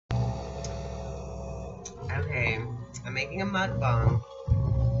Okay, I'm making a mukbang.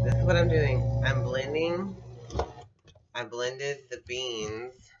 This is what I'm doing. I blended the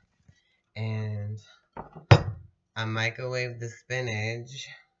beans and I microwaved the spinach.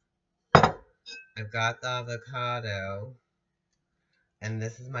 I've got the avocado. And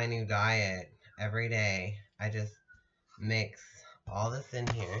this is my new diet. Every day, I just mix all this in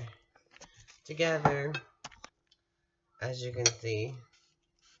here together. As you can see,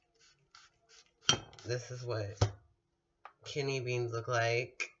 this is what kidney beans look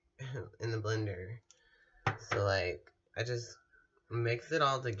like in the blender. So like, I just mix it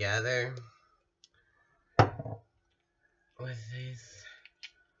all together with this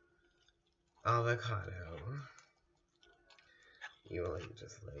avocado. You like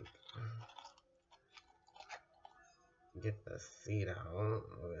just like get the seed out,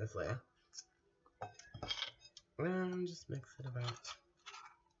 obviously, and just mix it about.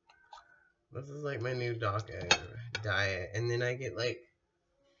 This is like my new diet, and then I get like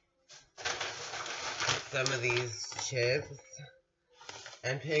some of these chips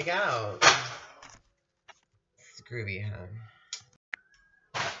and pick out. Scooby, huh?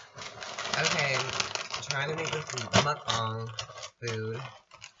 Okay, trying to make this mukbang food.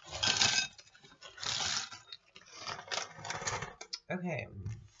 Okay,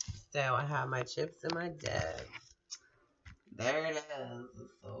 so I have my chips and my dip. There it is.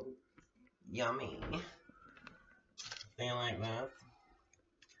 It's so yummy. Something like this.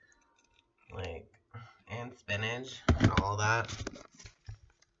 Like, and spinach and all that.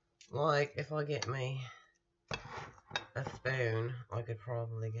 Like, if I get me a spoon, I could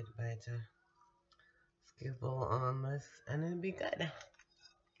probably get by to scoop all on this and it'd be good.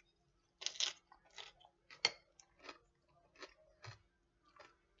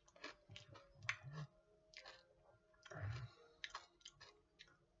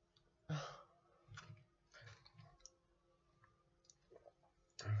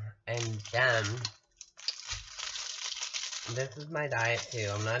 And then, this is my diet too.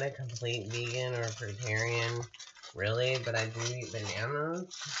 I'm not a complete vegan or vegetarian, really, but I do eat bananas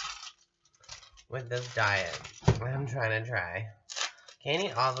with this diet. I'm trying to try. Can't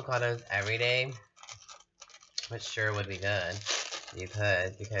eat avocados every day, but sure would be good. You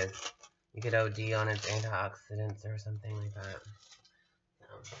could, because you could OD on its antioxidants or something like that.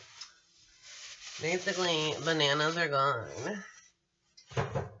 So, basically, bananas are gone.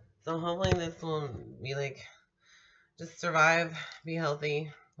 So hopefully this will be like, just survive, be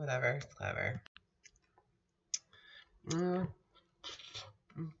healthy, whatever. It's clever.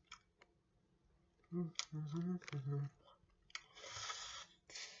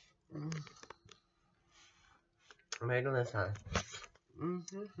 Made on this time.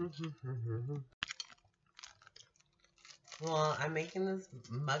 Well, I'm making this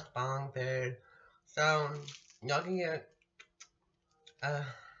mukbang food, so y'all can get a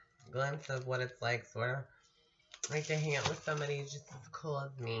glimpse of what it's like, sort of like to hang out with somebody just as cool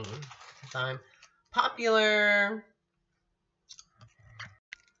as me, because I'm popular.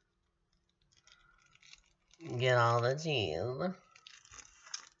 Get all the cheese.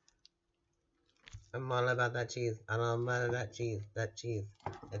 I'm all about that cheese. I'm all about that cheese. That cheese.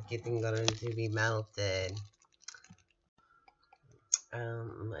 That's getting going to be melted.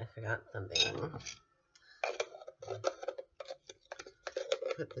 I forgot something.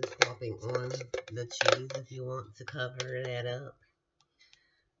 Put the topping on the cheese if you want to cover that up.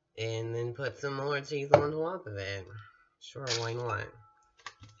 And then put some more cheese on top of it. Sure, why not?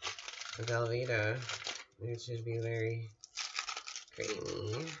 Velveeta. It should be very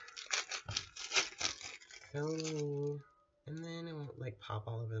creamy. So, and then it won't like pop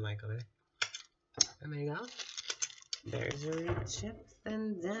all over the microwave. And there you go. There's your chips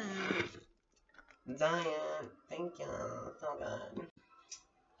and dip. Diet. Thank you. So good.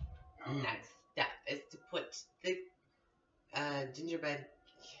 Next step is to put the gingerbread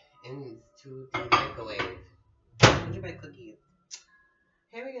into the microwave. Gingerbread cookies.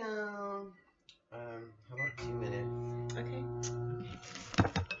 Here we go. How about 2 minutes? Okay.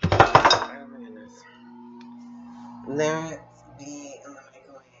 Oh my goodness. Let's be in the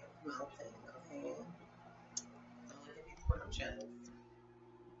microwave melting, okay? So look at these brown chips.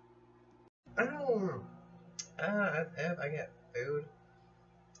 Oh! As if I get food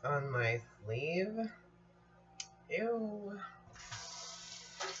on my sleeve. Ew.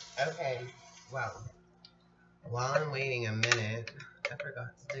 Okay, well, while I'm waiting a minute, I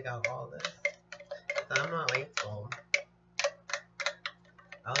forgot to dig out all this. So I'm not wasteful.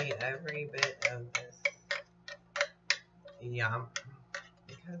 I'll eat every bit of this yum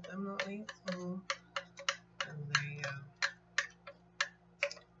because I'm not wasteful. And there you go.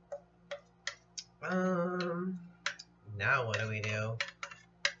 Now what do?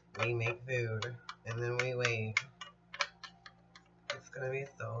 We make food, and then we wait. It's gonna be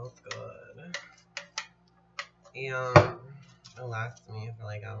so good. It'll last me for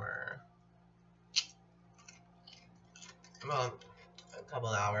like an hour. Well, a couple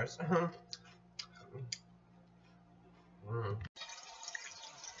hours. Mm.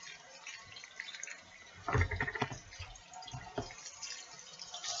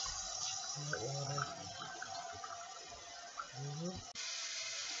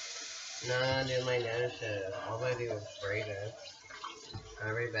 Nah, dude, my nose shit. All I do is spray this.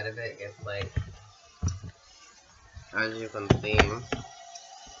 Every bit of it gets like, as you can see,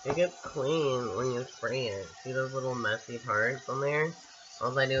 it gets clean when you spray it. See those little messy parts on there?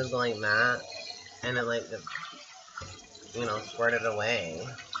 All I do is go like that, and it like just, you know, squirt it away.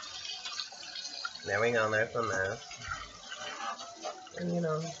 There we go, there's the mess. And you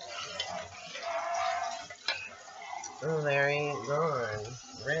know, oh, very good.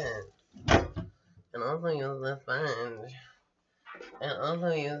 Rinse. And also use this sponge. And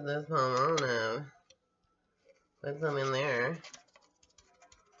also use this pomona. Put some in there.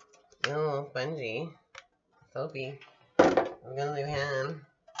 Get a little spongy. Soapy. I'm gonna do hand.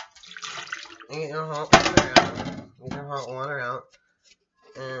 And get your hot water out. Get your hot water out.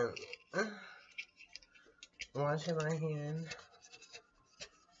 And wash it by hand.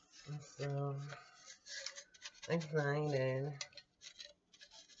 I'm so excited.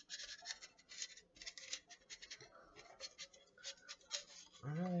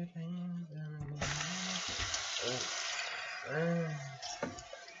 Another thing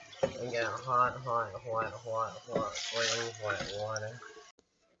and get hot, boiling hot water.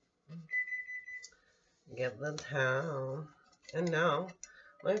 Get the towel. And now,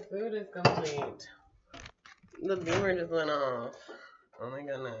 my food is complete. The beamer just went off. Oh my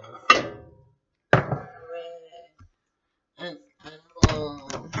goodness. It's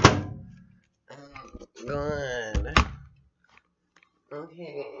good.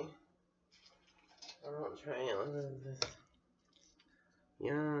 Okay. I don't try it. What is this?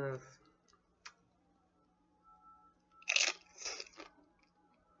 Yes.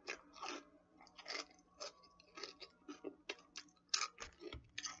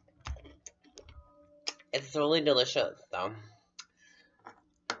 It's totally delicious, though.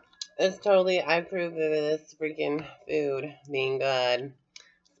 It's totally, I approve of this freaking food being good.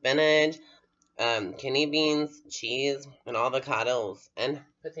 Spinach, kidney beans, cheese, and avocados, and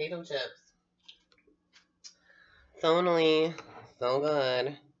potato chips. Totally, so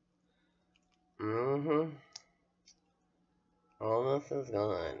good. All this is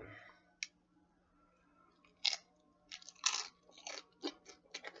good.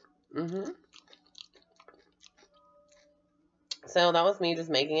 So that was me just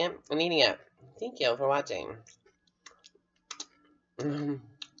making it and eating it. Thank you for watching.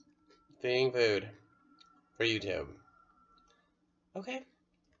 Feeding food for YouTube. Okay.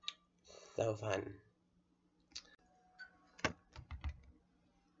 So fun.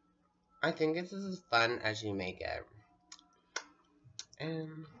 I think it's as fun as you make it.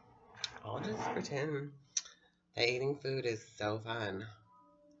 And I'll just pretend that eating food is so fun.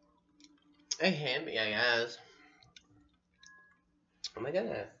 It can be, I guess. Oh my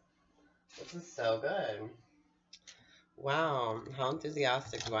goodness. This is so good. Wow, how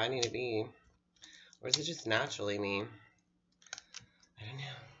enthusiastic do I need to be? Or is it just naturally me? I don't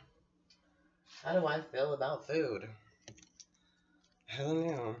know. How do I feel about food? I don't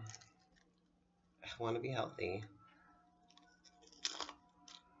know. I want to be healthy.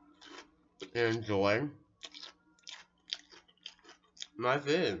 Enjoy my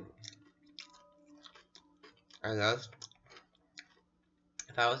food. I guess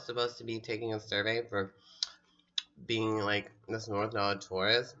if I was supposed to be taking a survey for being like this North Nod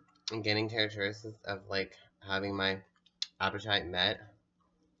tourist and getting characteristics of like having my appetite met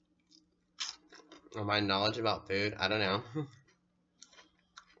or my knowledge about food, I don't know.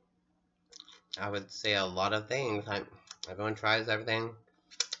 I would say a lot of things. Like everyone tries everything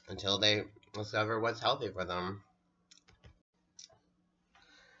until they discover what's healthy for them.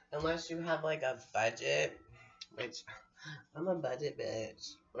 Unless you have like a budget, which I'm a budget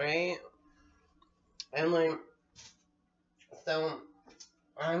bitch, right? And like, so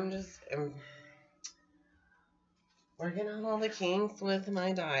I'm just working on all the kinks with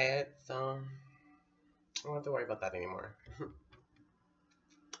my diet, so I don't have to worry about that anymore.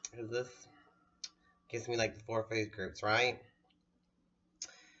 Because this gives me like 4 food groups, right?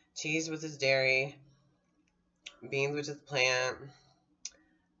 Cheese, which is dairy, beans, which is plant,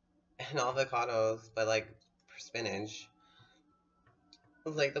 and avocados, but like spinach.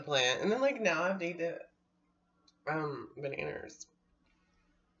 It's like the plant. And then like now I have to eat the bananas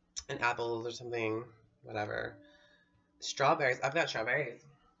and apples or something. Whatever. Strawberries. I've got strawberries.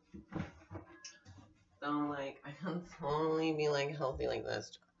 So like I can totally be like healthy like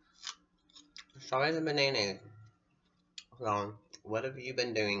this. Strawberries and bananas. So what have you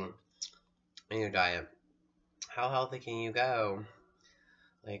been doing in your diet? How healthy can you go?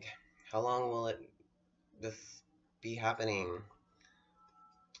 Like, how long will this be happening?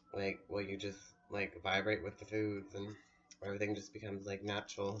 Like, will you just like vibrate with the foods and everything just becomes like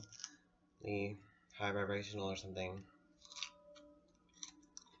naturally high vibrational or something?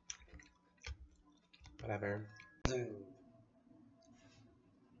 Whatever.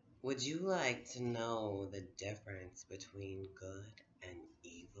 Would you like to know the difference between good and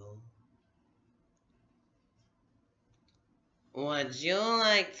evil? Would you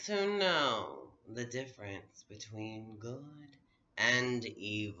like to know the difference between good and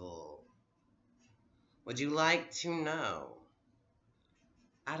evil? Would you like to know?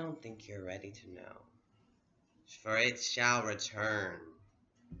 I don't think you're ready to know, for it shall return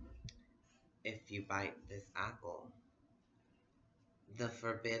if you bite this apple. The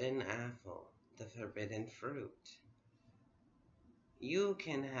forbidden apple, the forbidden fruit. You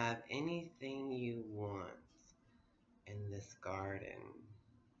can have anything you want in this garden,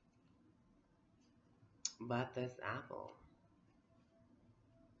 but this apple.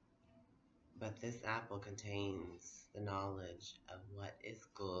 But this apple contains the knowledge of what is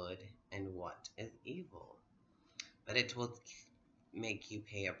good and what is evil. But it will make you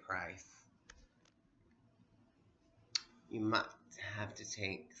pay a price. You might have to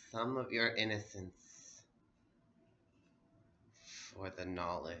take some of your innocence for the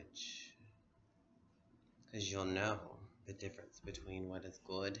knowledge. Because you'll know the difference between what is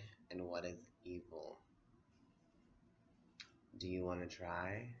good and what is evil. Do you want to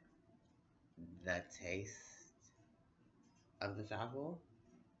try the taste of this apple?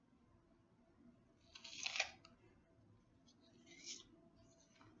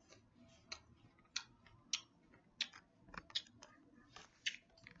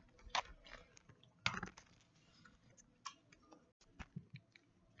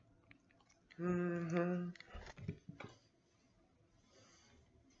 Mm-hmm.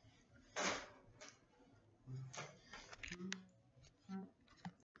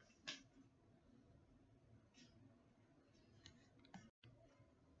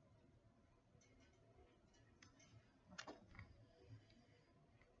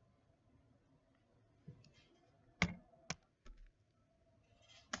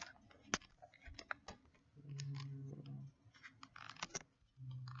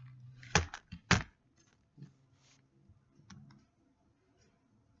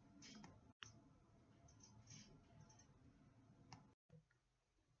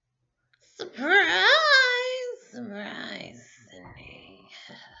 Surprise! Surprise, Sydney.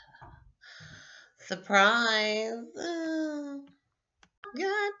 Surprise.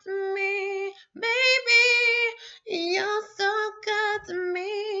 Good to me, baby. You're so good to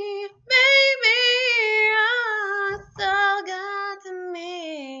me, baby. You're so good to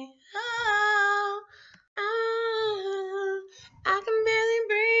me. Oh, oh, I can barely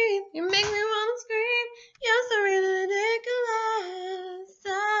breathe. You make me wanna scream. You're so ridiculous.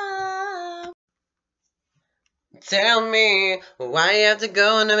 Oh. Tell me why you have to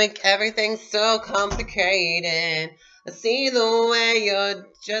go and make everything so complicated. I see the way you're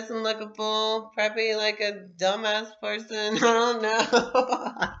dressing like a fool, preppy like a dumbass person. I don't know.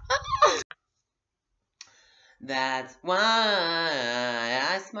 That's why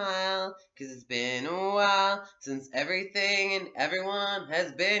I smile, 'cause it's been a while since everything and everyone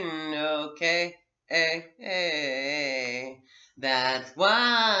has been okay. Hey, hey. That's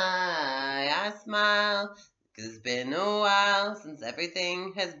why I smile, 'cause it's been a while since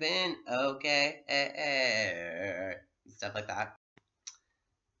everything has been okay. Stuff like that.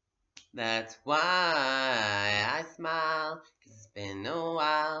 That's why I smile, 'cause it's been a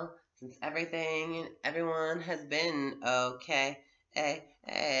while since everything and everyone has been okay.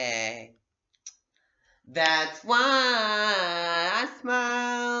 That's why I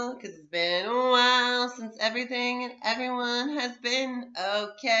smile, 'cause it's been a while since everything and everyone has been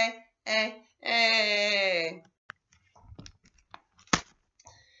okay.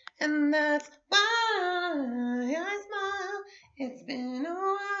 And that's why I smile. It's been a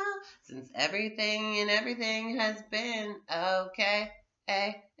while since everything and everything has been okay.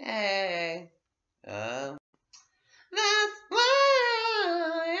 Oh. That's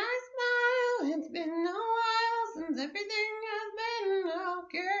why I smile. It's been a while since everything has been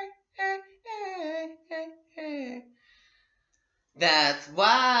okay. That's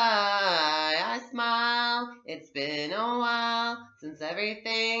why I smile. It's been a while since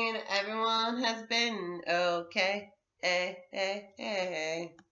everything and everyone has been okay. Hey, hey,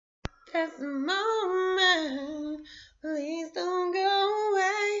 hey. Just a moment, please don't go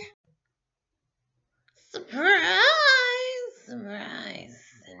away. Surprise, surprise,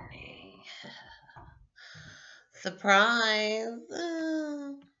 Cindy. Surprise.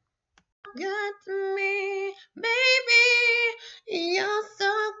 Good to me, baby. You're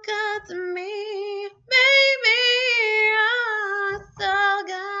so good to me, baby. You're so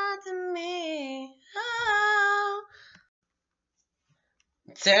good to me. Oh.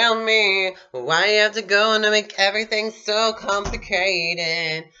 Tell me why you have to go and make everything so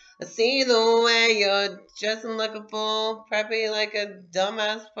complicated. I see the way you're dressing like a fool, preppy like a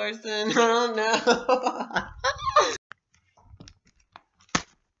dumbass person. I don't know.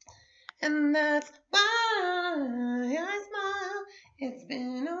 And that's why I smile. It's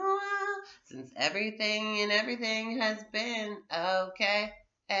been a while since everything and everything has been okay.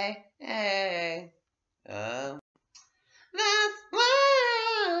 Hey, hey. Oh. That's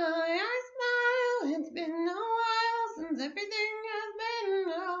why I smile. It's been a while since everything has been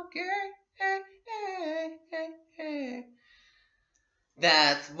okay. Hey, hey, hey, hey.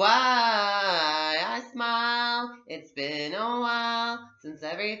 That's why I smile. It's been a while since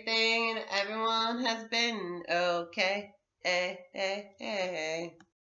everything and everyone has been okay. Hey, hey, hey.